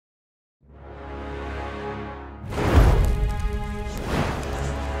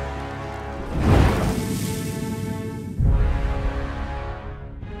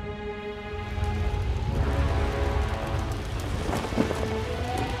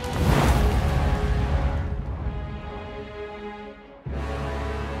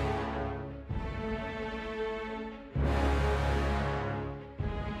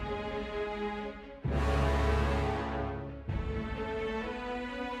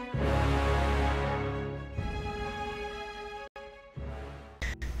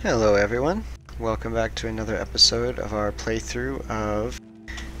Hello everyone, welcome back to another episode of our playthrough of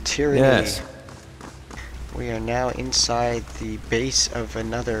Tyranny. Yes. We are now inside the base of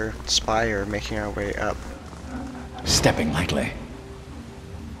another spire, making our way up. Stepping lightly.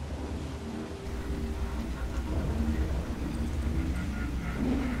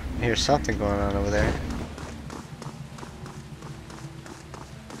 Here's something going on over there.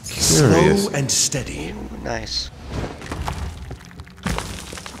 Curious. Slow and steady. Ooh, nice.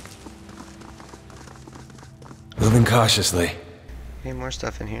 Moving cautiously. Okay, more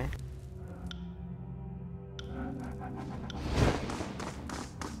stuff in here.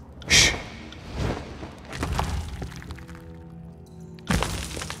 Shh.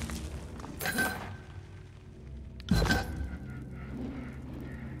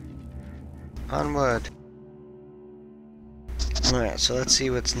 Onward. Alright, so let's see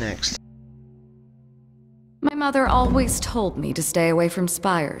what's next. My mother always told me to stay away from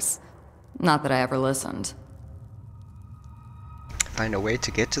spires. Not that I ever listened. Find a way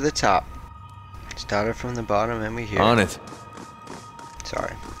to get to the top. Started from the bottom and we here. On it.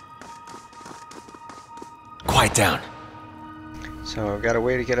 Sorry. Quiet down. So I've got a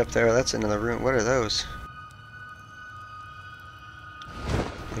way to get up there. That's another room. What are those?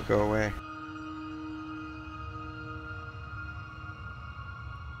 They go away.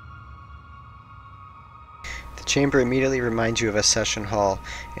 The chamber immediately reminds you of a session hall.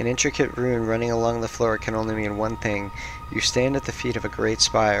 An intricate rune running along the floor can only mean one thing. You stand at the feet of a great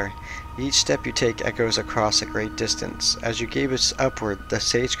spire. Each step you take echoes across a great distance. As you gaze upward, the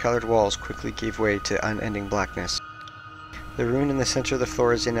sage-colored walls quickly give way to unending blackness. The rune in the center of the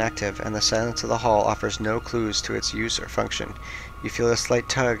floor is inactive, and the silence of the hall offers no clues to its use or function. You feel a slight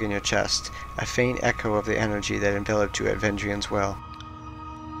tug in your chest, a faint echo of the energy that enveloped you at Vendrian's Well.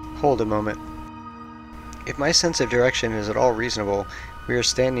 Hold a moment. If my sense of direction is at all reasonable, we are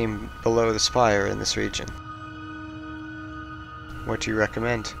standing below the spire in this region. What do you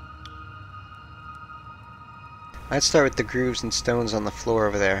recommend? I'd start with the grooves and stones on the floor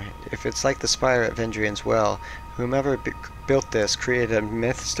over there. If it's like the spire at Vendrian's Well, whomever built this created a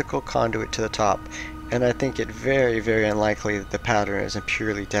mystical conduit to the top, and I think it very, very unlikely that the pattern isn't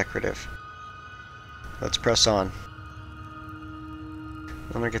purely decorative. Let's press on.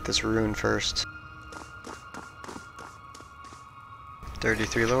 I'm gonna get this rune first.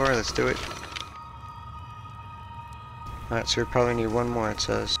 33 lower, let's do it. Alright, so we probably need one more, it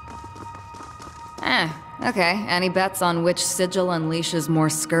says. Okay. Any bets on which sigil unleashes more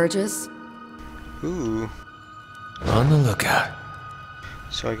scourges? Ooh, On the lookout.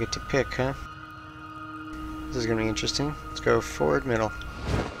 so I get to pick, huh? This is gonna be interesting. Let's go forward, middle.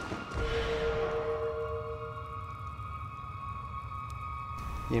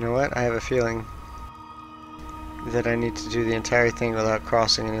 You know what? I have a feeling that I need to do the entire thing without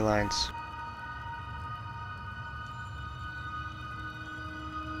crossing any lines.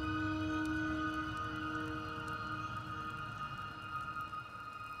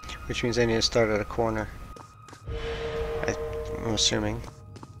 Which means I need to start at a corner. I'm assuming.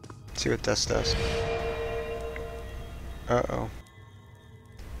 Let's see what this does. Uh-oh.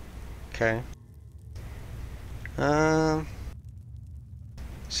 Okay.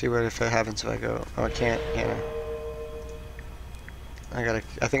 See what if it happens if I go. Oh, I can't. Yeah.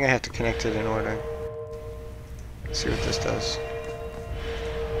 I think I have to connect it in order. Let's see what this does.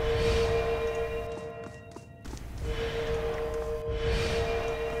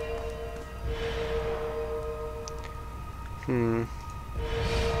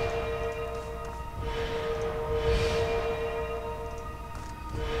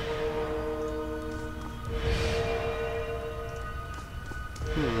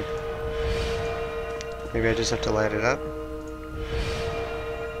 Maybe I just have to light it up.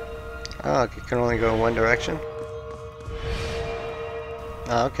 Oh, it can only go in one direction?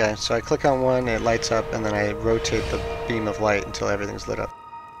 Oh, okay, so I click on one, it lights up, and then I rotate the beam of light until everything's lit up.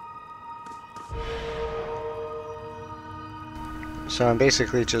 So I'm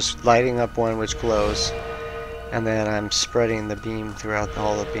basically just lighting up one which glows, and then I'm spreading the beam throughout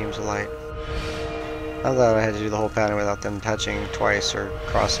all the beams of light. I thought I had to do the whole pattern without them touching twice or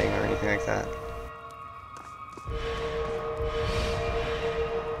crossing or anything like that.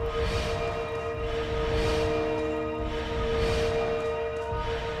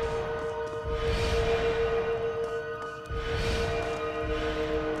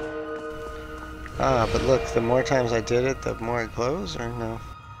 Ah, but look, the more times I did it, the more it glows, or no?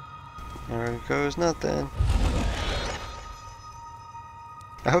 There goes nothing.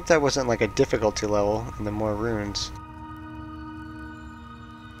 I hope that wasn't like a difficulty level, and the more runes.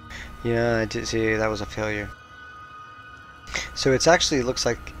 Yeah, I did see, that was a failure. So it's actually looks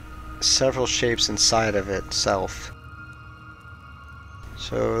like several shapes inside of itself.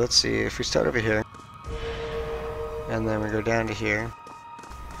 So let's see, if we start over here, and then we go down to here,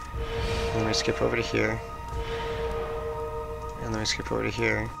 and then we skip over to here, and then we skip over to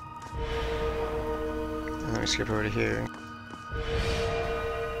here, and then we skip over to here.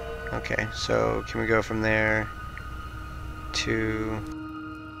 Okay, so can we go from there to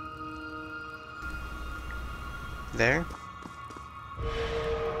there?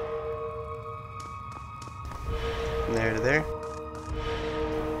 From there to there?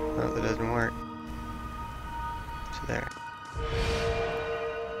 No, that doesn't work. To there.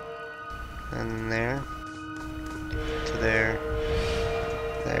 And there. To there.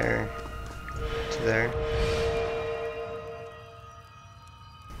 There. To there.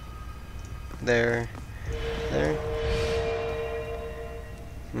 There. There.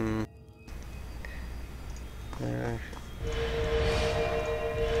 There.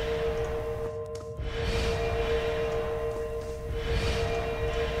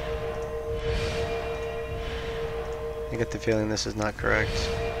 I get the feeling this is not correct.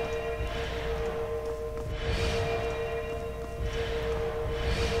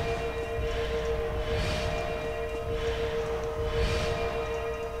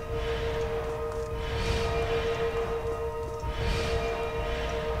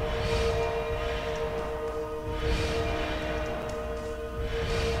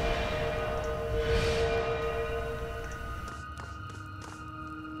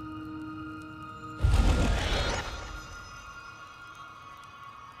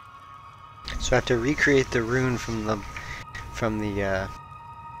 So I have to recreate the rune from the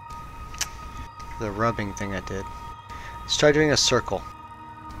rubbing thing I did. Let's try doing a circle.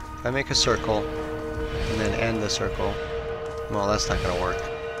 If I make a circle and then end the circle, well, that's not gonna work.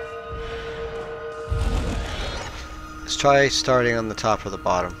 Let's try starting on the top or the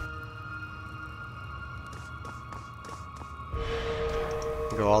bottom.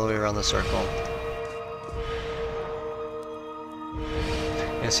 Go all the way around the circle.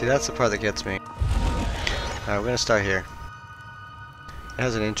 See, that's the part that gets me. Alright, we're gonna start here. It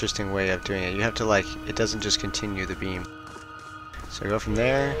has an interesting way of doing it. You have to, like, it doesn't just continue the beam. So go from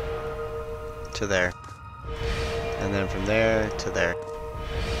there to there. And then from there to there.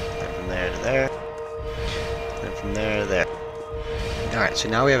 And from there to there. And from there to there. Alright, so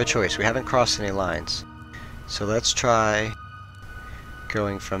now we have a choice. We haven't crossed any lines. So let's try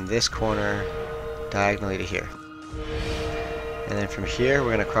going from this corner diagonally to here. And then from here,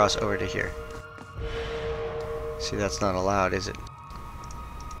 we're going to cross over to here. See, that's not allowed, is it?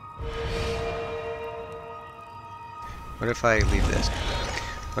 What if I leave this?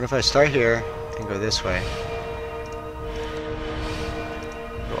 What if I start here and go this way?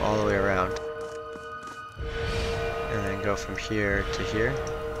 Go all the way around. And then go from here to here.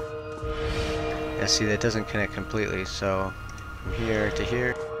 Yeah, see, that doesn't connect completely, so from here to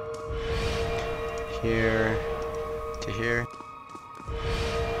here. Here to here.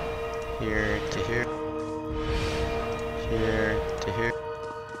 Here to here. Here to here.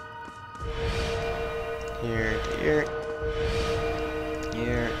 Here to here.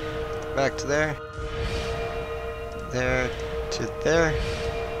 Here. Back to there. There to there.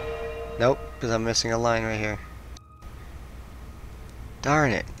 Nope, because I'm missing a line right here.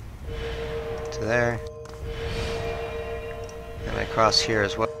 Darn it. To there. And I cross here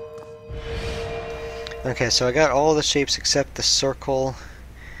as well. Okay, so I got all the shapes except the circle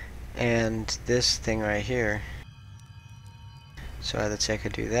and this thing right here. So let's say I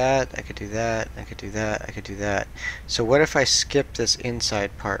could do that, I could do that, I could do that, I could do that. So what if I skip this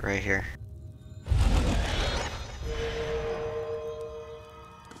inside part right here?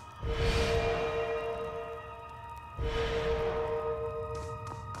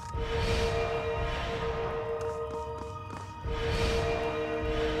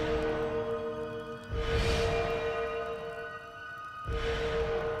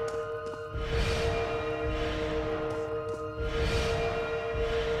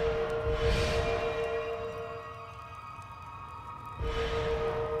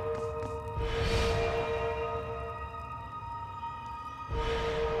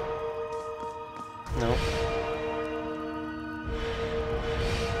 Nope.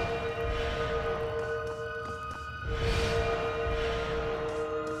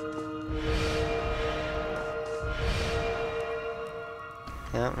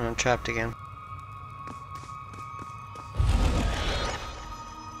 Yeah, I'm trapped again.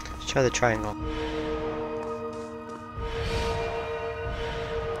 Let's try the triangle.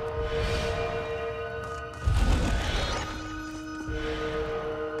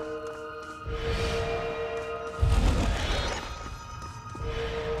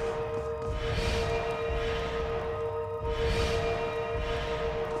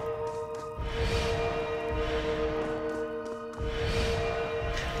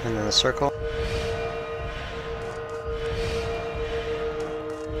 And then the circle.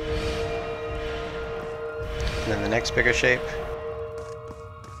 And then the next bigger shape.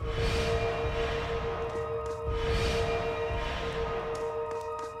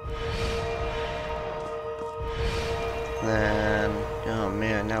 And then, oh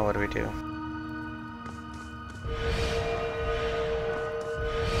man, now what do we do?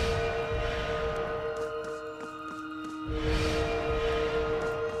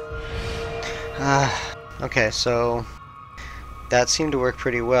 Okay, so that seemed to work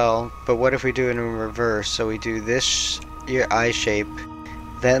pretty well, but what if we do it in reverse? So we do this eye shape,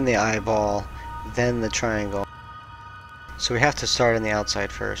 then the eyeball, then the triangle. So we have to start on the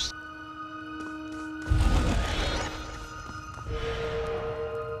outside first.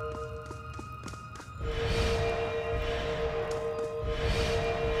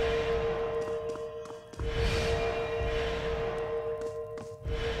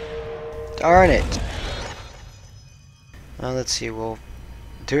 Darn it! Well, let's see, well,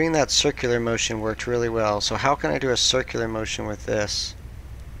 doing that circular motion worked really well, so how can I do a circular motion with this?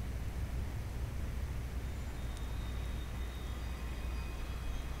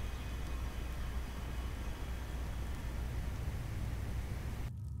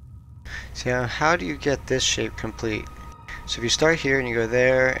 See, how do you get this shape complete? So if you start here and you go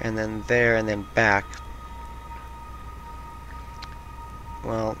there, and then back,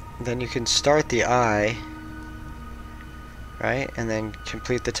 well, then you can start the eye, right, and then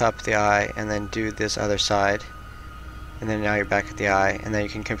complete the top of the eye, and then do this other side, and then now you're back at the eye, and then you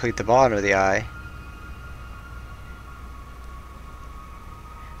can complete the bottom of the eye.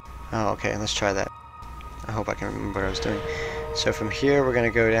 Oh, okay, let's try that. I hope I can remember what I was doing. So from here we're going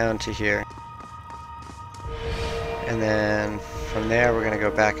to go down to here, and then from there we're going to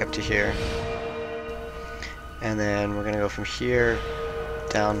go back up to here, and then we're going to go from here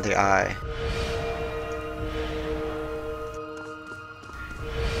down the eye,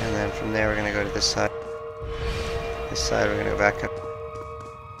 and then from there we're going to go to this side. This side we're going to go back up,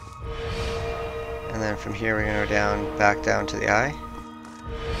 and then from here we're going to go down, back down to the eye.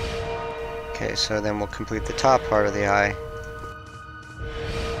 Okay, so then we'll complete the top part of the eye.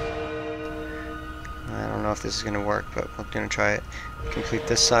 I don't know if this is going to work, but we're going to try it. Complete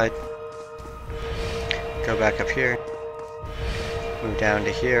this side. Go back up here. Move down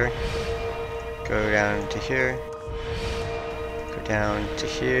to here. Go down to here. Go down to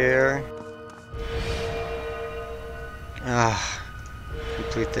here.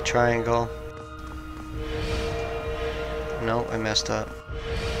 Complete the triangle. No, I messed up.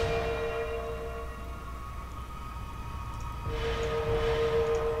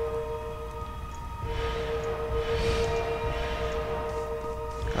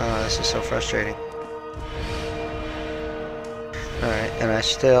 This is so frustrating. Alright, and I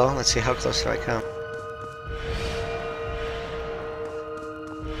still, let's see how close do I come.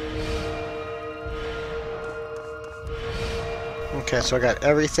 Okay, so I got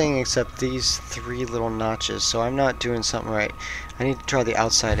everything except these 3 little notches, so I'm not doing something right. I need to try the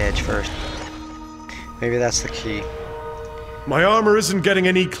outside edge first. Maybe that's the key. My armor isn't getting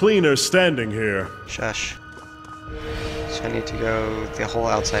any cleaner standing here. Shush. So I need to go the whole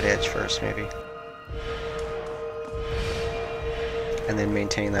outside edge first, maybe. And then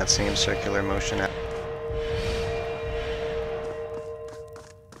maintain that same circular motion.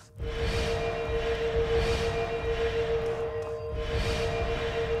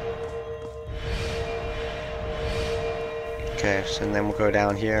 Okay, so then we'll go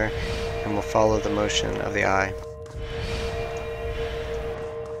down here and we'll follow the motion of the eye.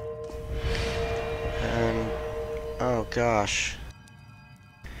 And oh gosh.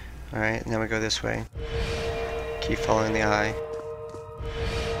 Alright, and then we go this way. Keep following the eye.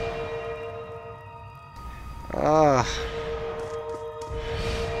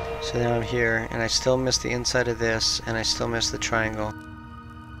 So now I'm here, and I still miss the inside of this, and I still miss the triangle.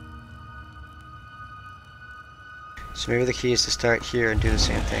 So maybe the key is to start here and do the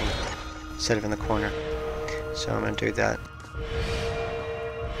same thing, instead of in the corner. So I'm going to do that.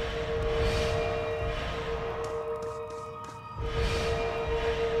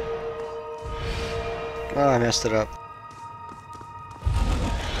 Oh, I messed it up.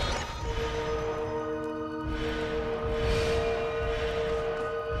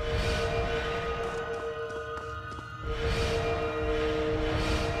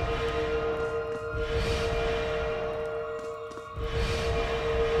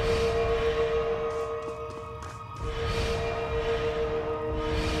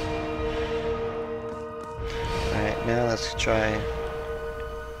 Alright, now let's try.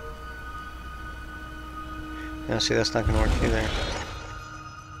 No, see, that's not going to work either.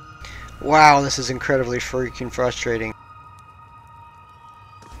 Wow, this is incredibly freaking frustrating.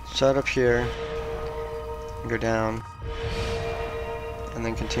 Start up here, go down, and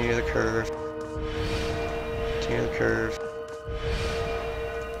then continue the curve. Continue the curve.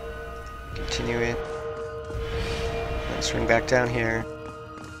 Continue it. And swing back down here.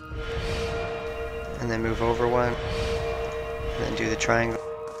 And then move over one. And then do the triangle.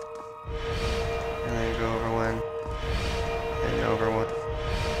 And then go over one. And over one.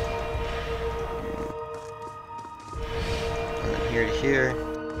 And then here to here.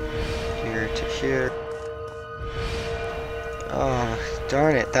 Here to here. Oh,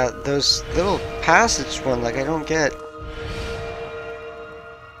 darn it. Those little passage one, like, I don't get.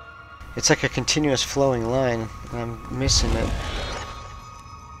 It's like a continuous flowing line, and I'm missing it.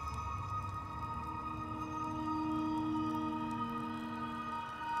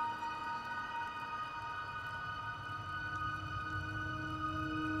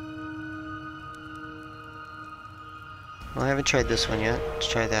 Well, I haven't tried this one yet. Let's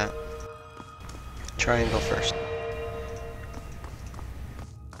try that. Triangle first.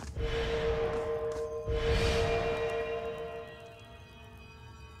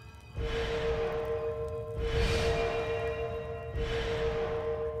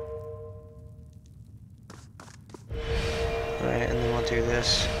 Alright, and then we'll do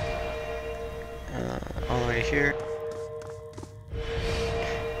this all the way to here.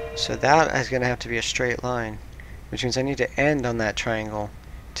 So that is going to have to be a straight line, which means I need to end on that triangle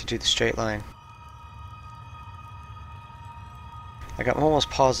to do the straight line. Like, I'm almost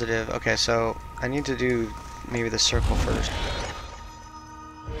positive. Okay, so I need to do maybe the circle first.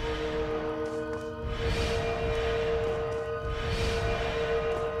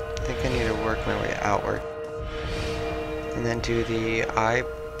 I think I need to work my way outward. And then do the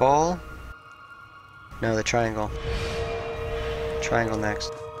eyeball? No, the triangle. Triangle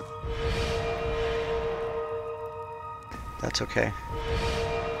next. That's okay.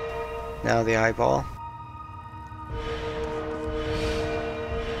 Now the eyeball.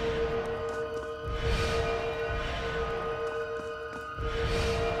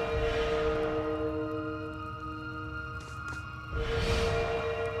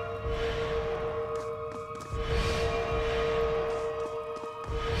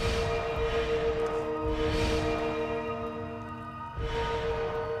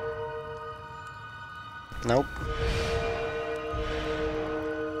 Nope.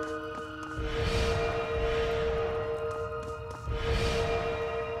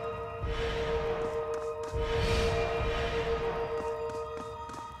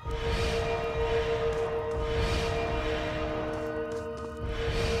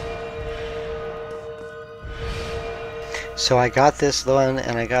 So I got this one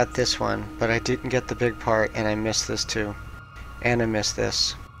and I got this one, but I didn't get the big part and I missed this too. And I missed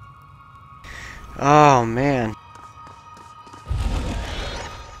this. Oh man.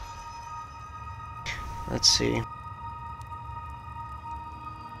 Let's see.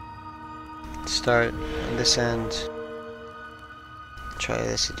 Start on this end. Try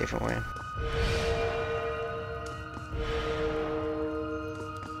this a different way.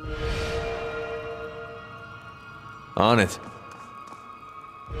 On it.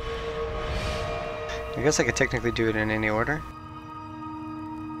 I guess I could technically do it in any order.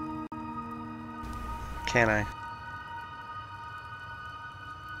 Can I?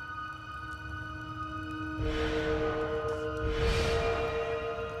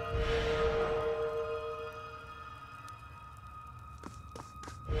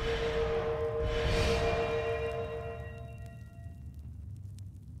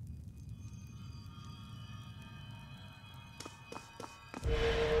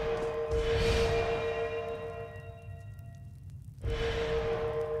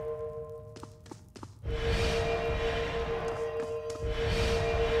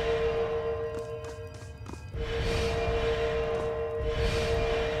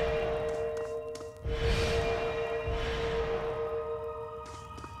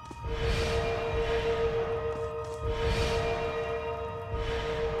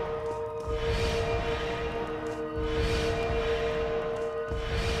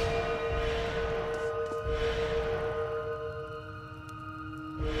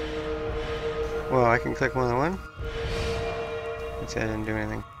 Well, I can click more than one. Let's see, I didn't do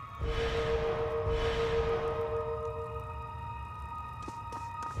anything.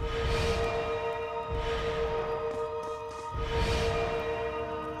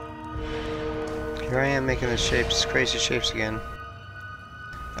 Here I am making the shapes, crazy shapes again.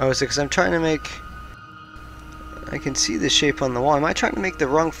 Oh, it's because I'm trying to make... I can see the shape on the wall. Am I trying to make the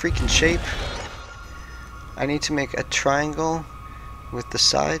wrong freaking shape? I need to make a triangle with the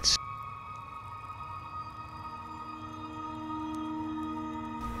sides.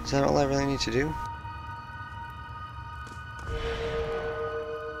 Is that all I really need to do?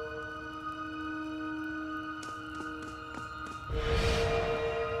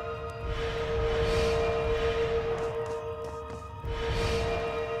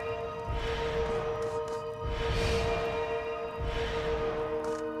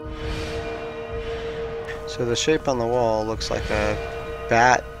 So the shape on the wall looks like a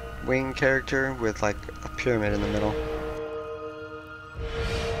bat wing character with like a pyramid in the middle.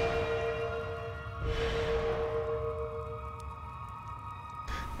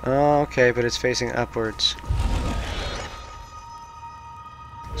 Oh, okay, but it's facing upwards.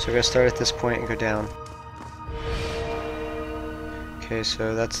 So we're gonna start at this point and go down. Okay,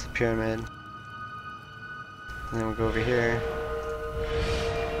 so that's the pyramid. And then we'll go over here.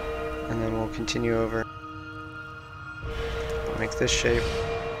 And then we'll continue over. We'll make this shape.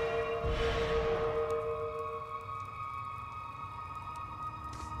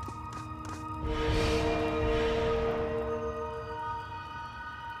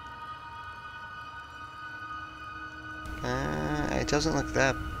 It doesn't look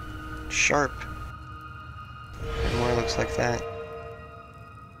that sharp. It more looks like that.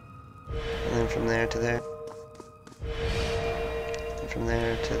 And then from there to there. And from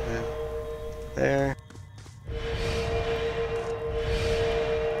there to there.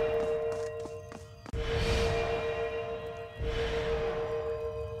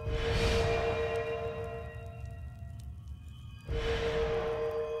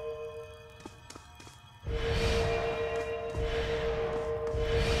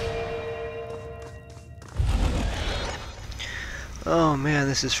 Oh man,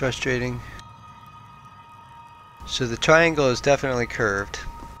 this is frustrating. So the triangle is definitely curved.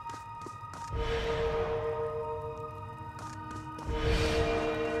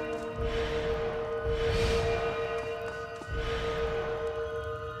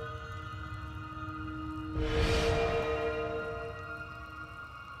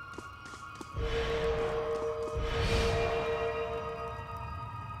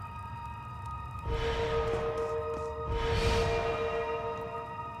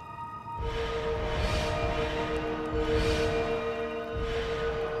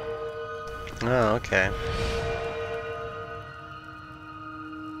 Oh, okay.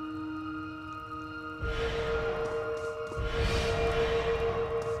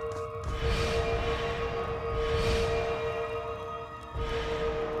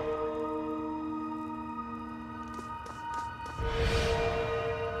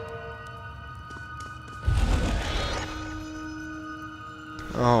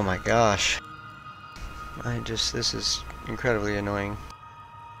 Oh my gosh. This is incredibly annoying.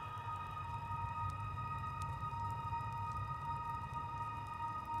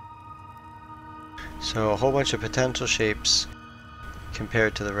 So a whole bunch of potential shapes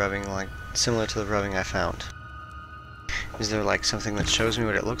compared to the rubbing, like similar to the rubbing I found. Is there like something that shows me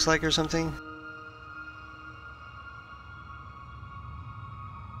what it looks like or something?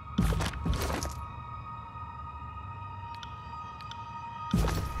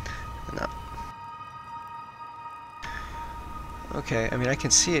 No. Okay, I mean I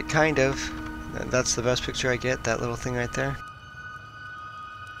can see it kind of. That's the best picture I get, that little thing right there.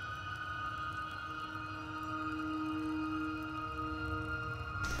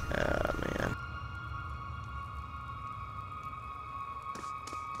 Oh, man.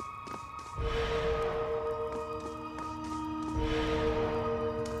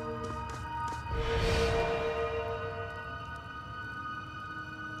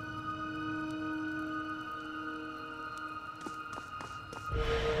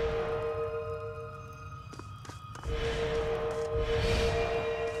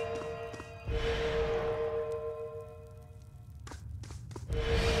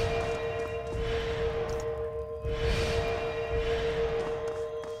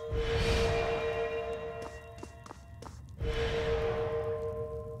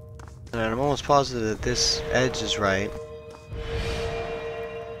 And I'm almost positive that this edge is right.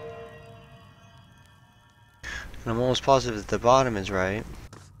 And I'm almost positive that the bottom is right.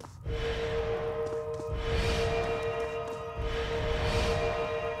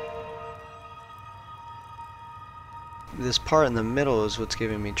 This part in the middle is what's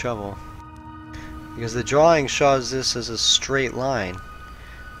giving me trouble. Because the drawing shows this as a straight line.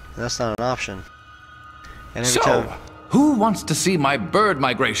 And that's not an option. And every time... Who wants to see my bird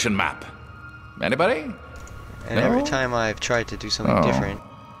migration map? Anybody? And No? every time I've tried to do something different,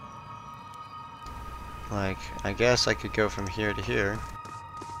 like, I guess I could go from here to here.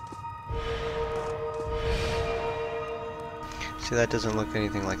 See, that doesn't look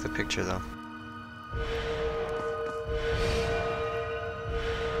anything like the picture, though.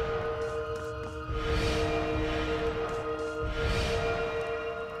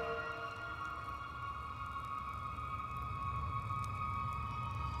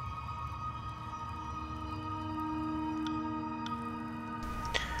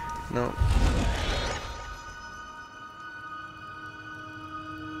 No.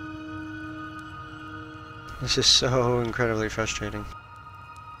 This is so incredibly frustrating.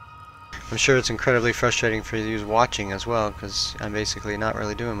 I'm sure it's incredibly frustrating for you watching as well, because I'm basically not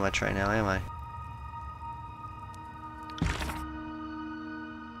really doing much right now, am I?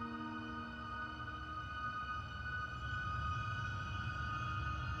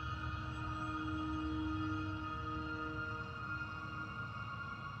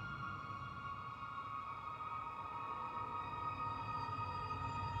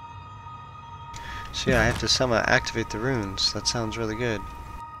 So yeah, I have to somehow activate the runes. That sounds really good.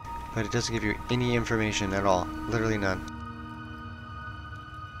 But it doesn't give you any information at all. Literally none.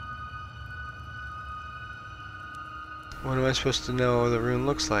 What am I supposed to know the rune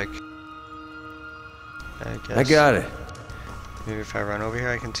looks like? I guess. I got it. Maybe if I run over here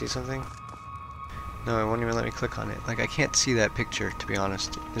I can see something? No, it won't even let me click on it. Like, I can't see that picture, to be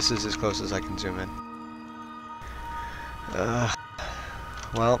honest. This is as close as I can zoom in.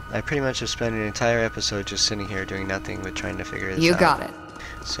 Well, I pretty much have spent an entire episode just sitting here doing nothing but trying to figure this out. You got it.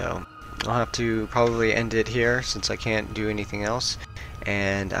 So, I'll have to probably end it here since I can't do anything else.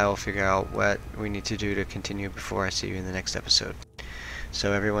 And I will figure out what we need to do to continue before I see you in the next episode.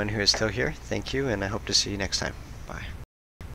 So everyone who is still here, thank you, and I hope to see you next time.